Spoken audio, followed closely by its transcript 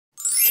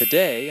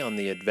Today on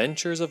the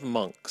Adventures of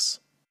Munks.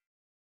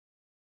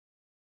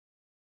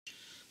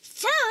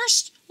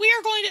 First, we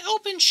are going to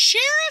open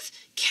Sheriff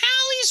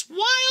Callie's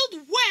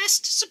Wild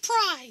West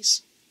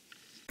surprise.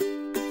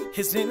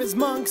 His name is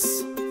Munks.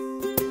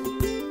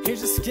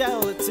 Here's a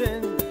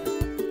skeleton.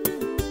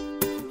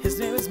 His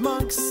name is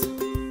Munks.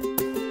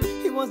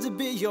 He wants to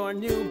be your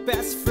new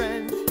best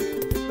friend.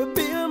 But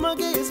being a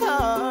monkey is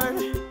hard,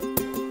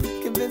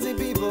 convincing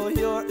people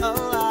you're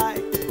alive.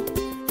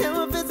 And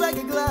what fits like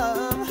a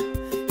glove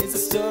is the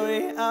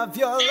story of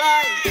your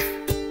life.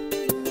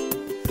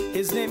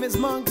 His name is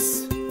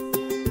Munks.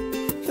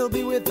 He'll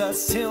be with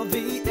us till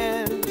the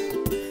end,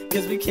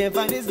 'cause we can't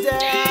find his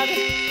dad.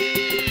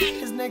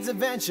 His next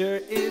adventure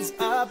is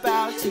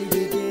about to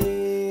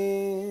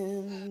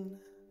begin.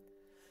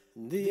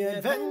 The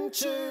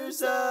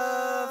Adventures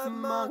of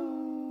Munks.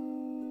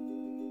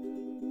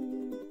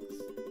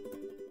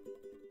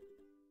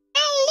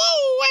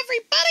 Hello,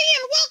 everybody,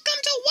 and welcome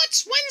to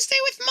What's Wednesday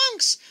with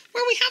Munks,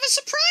 where we have a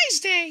surprise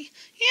day.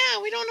 Yeah,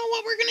 we don't know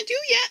what we're going to do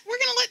yet. We're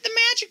going to let the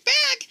magic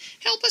bag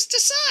help us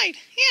decide.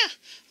 Yeah,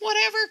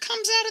 whatever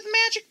comes out of the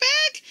magic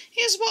bag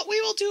is what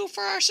we will do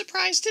for our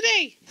surprise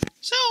today.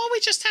 So we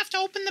just have to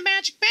open the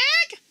magic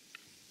bag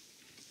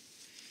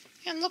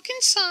and look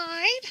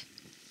inside.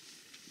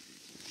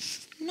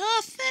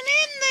 Nothing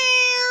in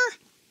there.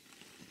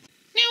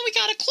 Now we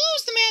gotta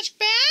close the magic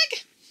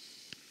bag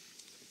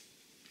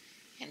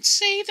and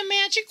say the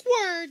magic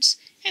words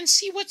and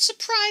see what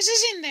surprise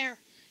is in there.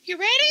 You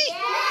ready?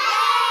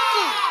 Yeah!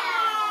 Good.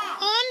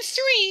 On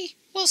 3,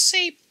 we'll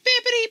say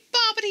bibbidi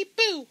bobbidi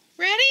boo.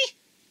 Ready?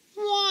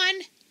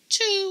 1,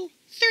 2,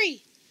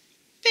 3.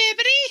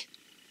 Bibbidi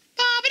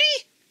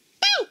bobbidi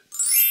boo!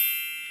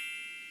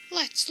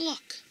 Let's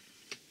look.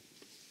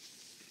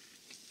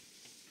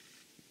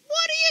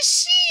 What do you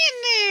see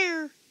in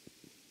there?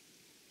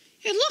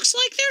 It looks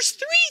like there's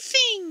 3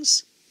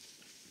 things.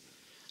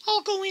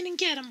 I'll go in and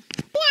get them.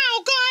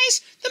 Wow,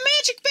 guys, the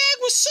magic bag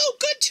was so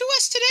good to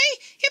us today,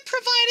 it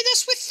provided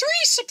us with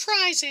 3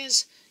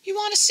 surprises. You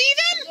want to see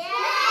them?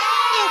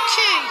 Yeah!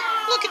 Okay,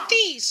 look at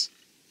these.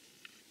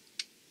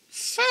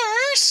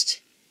 First,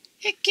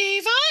 it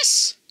gave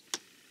us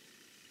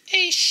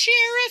a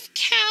Sheriff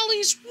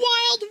Callie's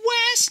Wild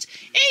West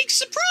egg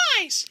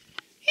surprise.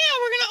 Yeah,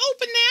 we're going to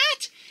open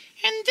that.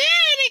 And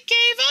then it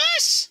gave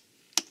us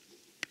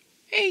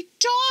a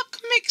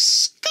Doc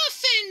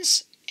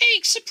McStuffins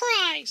egg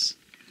surprise.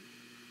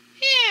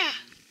 Yeah.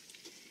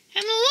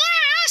 And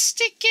last,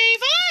 it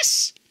gave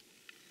us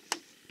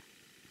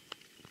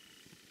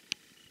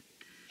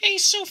a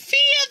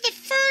Sofia The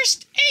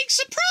First egg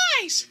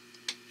surprise.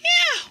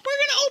 Yeah, we're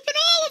going to open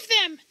all of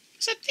them.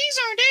 Except these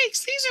aren't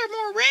eggs. These are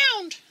more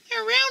round.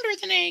 They're rounder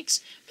than eggs.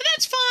 But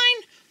that's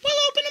fine.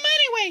 We'll open them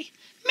anyway.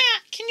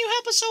 Matt, can you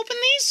help us open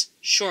these?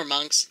 Sure,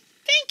 Munks.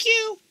 Thank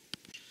you.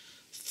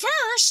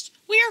 First,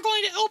 we are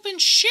going to open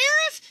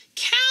Sheriff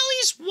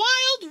Callie's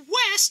Wild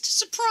West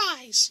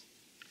surprise.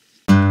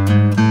 Wow.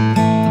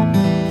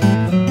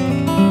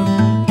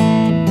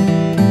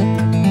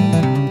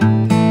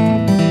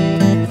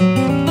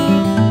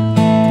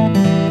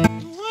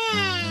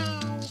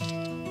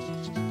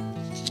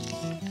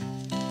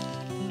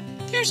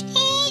 There's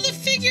all the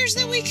figures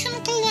that we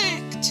can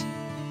collect.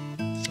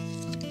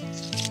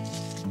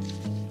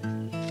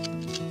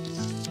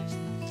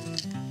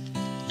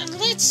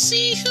 Let's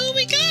see who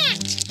we got.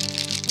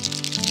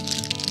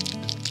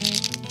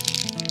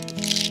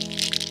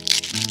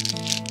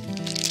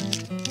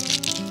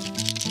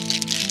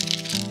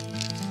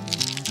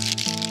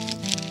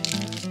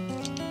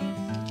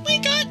 We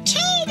got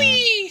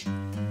Toby,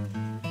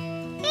 a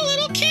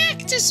little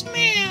cactus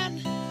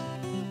man.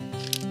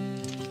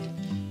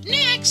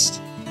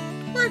 Next,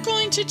 we're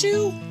going to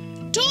do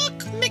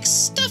Doc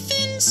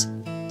McStuffins'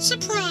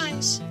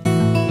 surprise.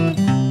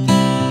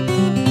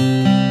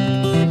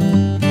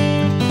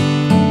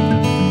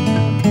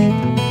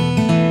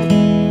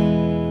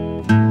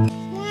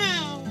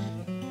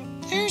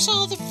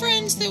 All the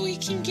friends that we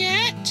can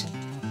get.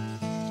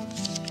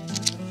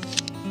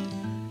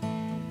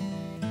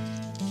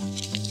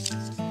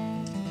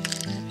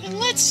 And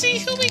let's see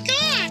who we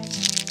got.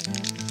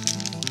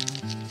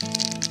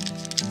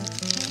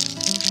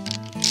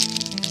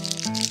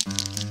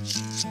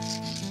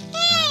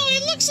 Oh,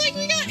 it looks like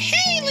we got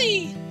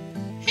Haley.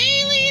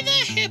 Haley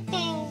the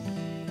hippo.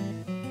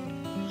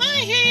 Hi,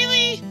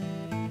 Haley.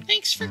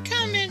 Thanks for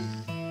coming.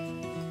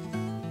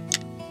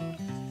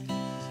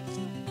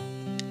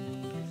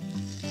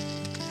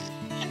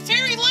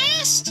 Very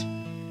last,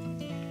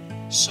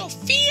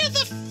 Sofia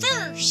the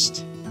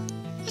First,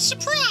 the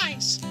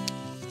surprise.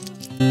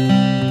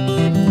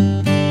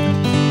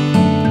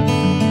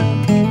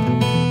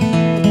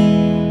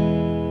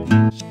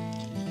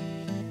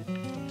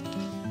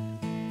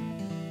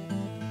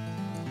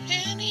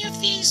 Any of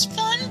these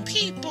fun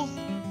people.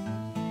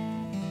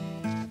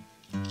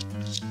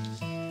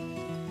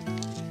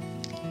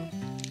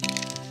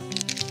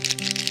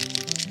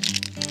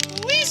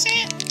 Who is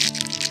it?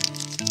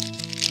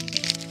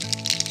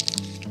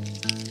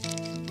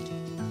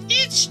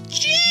 It's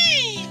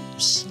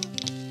James!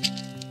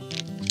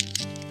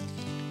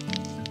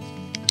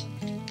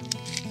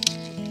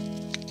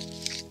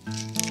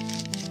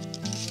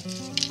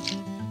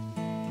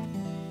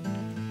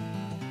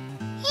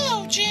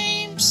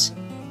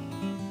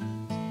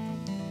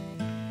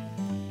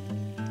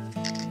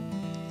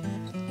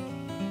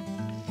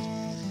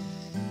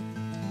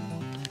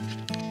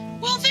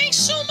 thanks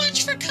so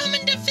much for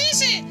coming to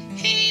visit,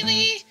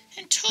 Haley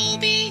and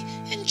Toby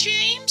and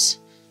James.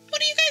 What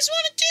do you guys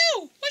want to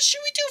do? What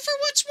should we do for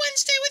What's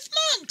Wednesday with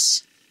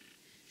Munks?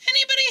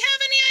 Anybody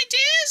have any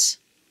ideas?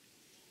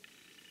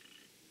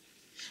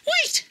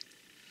 Wait!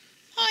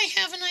 I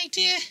have an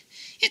idea.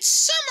 It's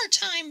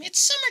summertime. It's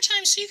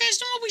summertime, so you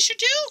guys know what we should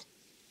do?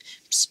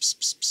 Psst, psst,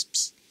 psst, psst,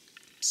 psst.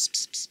 Psst,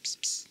 psst, psst,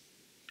 psst, psst.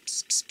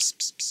 Psst, psst,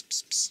 psst, psst,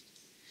 psst, psst.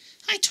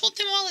 I told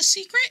them all a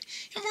secret,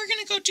 and we're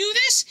gonna go do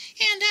this,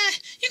 and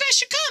you guys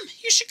should come.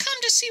 You should come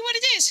to see what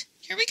it is.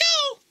 Here we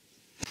go.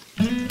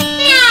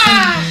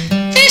 Ah,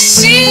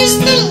 this is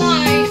the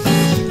life.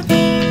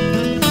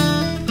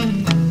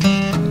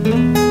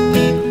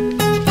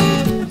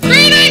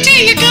 Great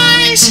idea, you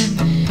guys.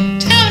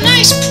 To have a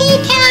nice pool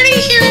party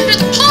here under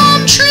the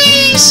palm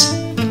trees.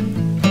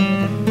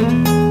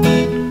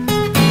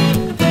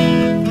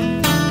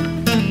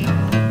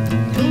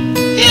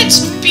 It's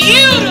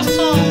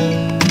beautiful.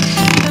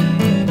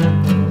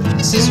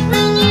 This is a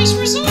real nice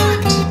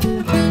resort.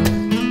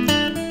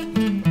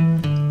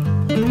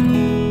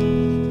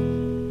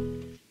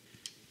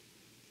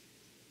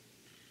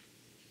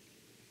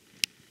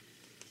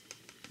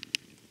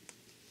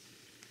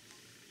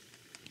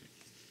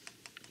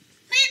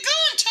 Where you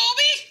going,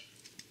 Toby?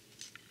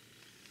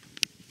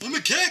 I'm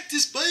a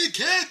cactus by a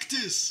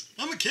cactus.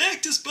 I'm a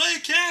cactus by a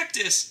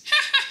cactus.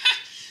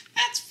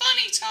 That's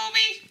funny,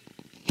 Toby.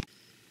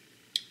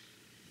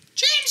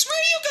 James, where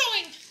are you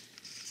going?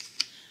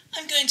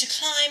 I'm going to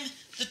climb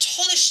the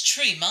tallest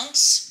tree,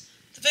 Munks.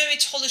 The very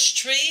tallest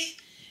tree.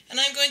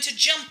 And I'm going to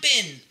jump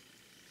in.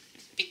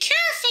 Be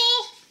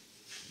careful.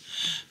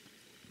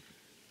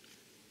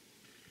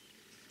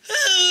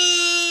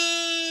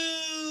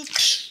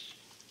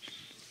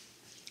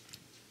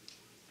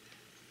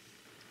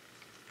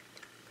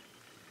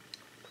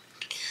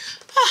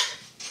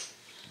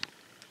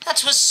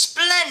 That was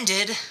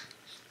splendid.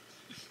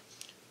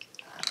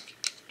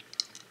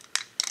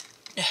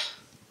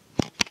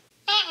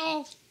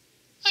 Uh-oh.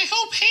 I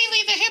hope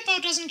Haley the hippo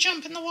doesn't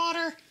jump in the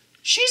water.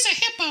 She's a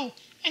hippo,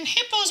 and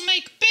hippos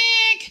make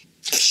big...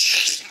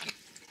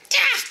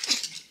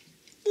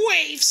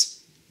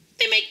 waves.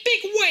 They make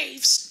big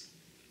waves.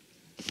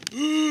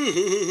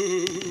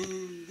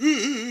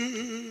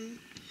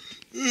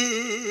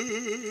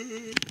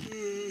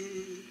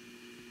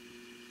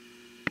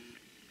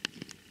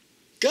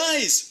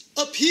 Guys,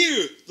 up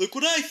here! Look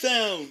what I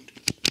found!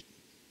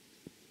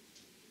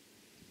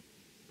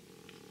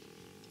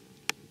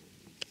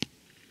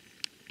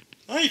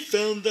 I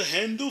found the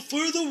handle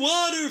for the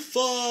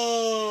waterfall!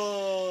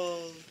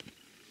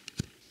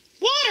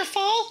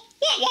 Waterfall?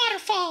 What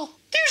waterfall?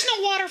 There's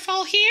no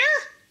waterfall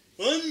here.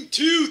 1,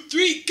 2,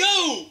 3,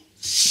 go!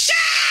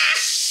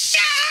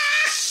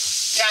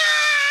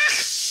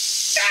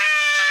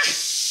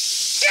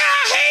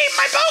 Hey,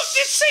 my boat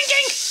is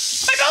sinking!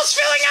 My boat's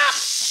filling up!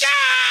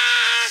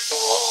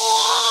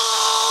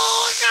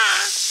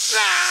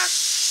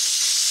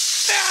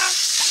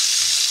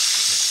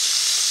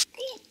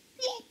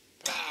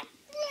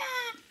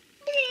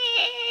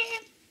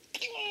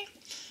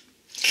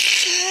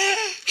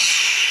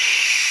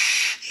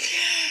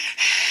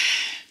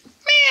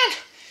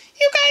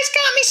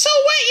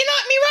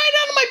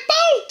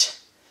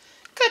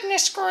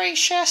 Goodness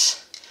gracious.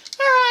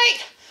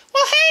 Alright.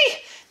 Well,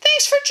 hey,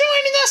 thanks for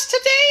joining us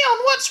today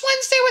on What's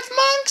Wednesday with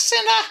Munks,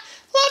 and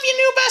love you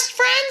new best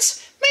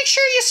friends. Make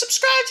sure you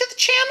subscribe to the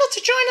channel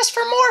to join us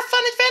for more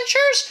fun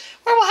adventures,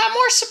 where we'll have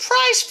more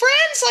surprise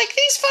friends like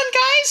these fun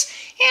guys,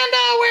 and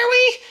where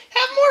we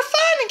have more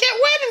fun and get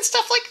wet and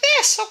stuff like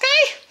this,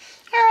 okay?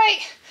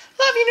 Alright.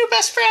 Love you new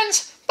best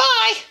friends.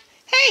 Bye.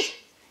 Hey,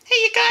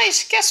 you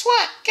guys, guess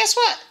what? Guess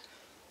what?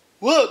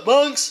 What,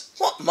 Munks?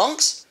 What,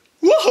 Munks?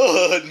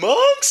 What,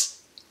 Munks?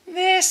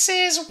 This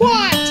is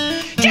what?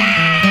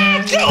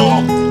 Yeah!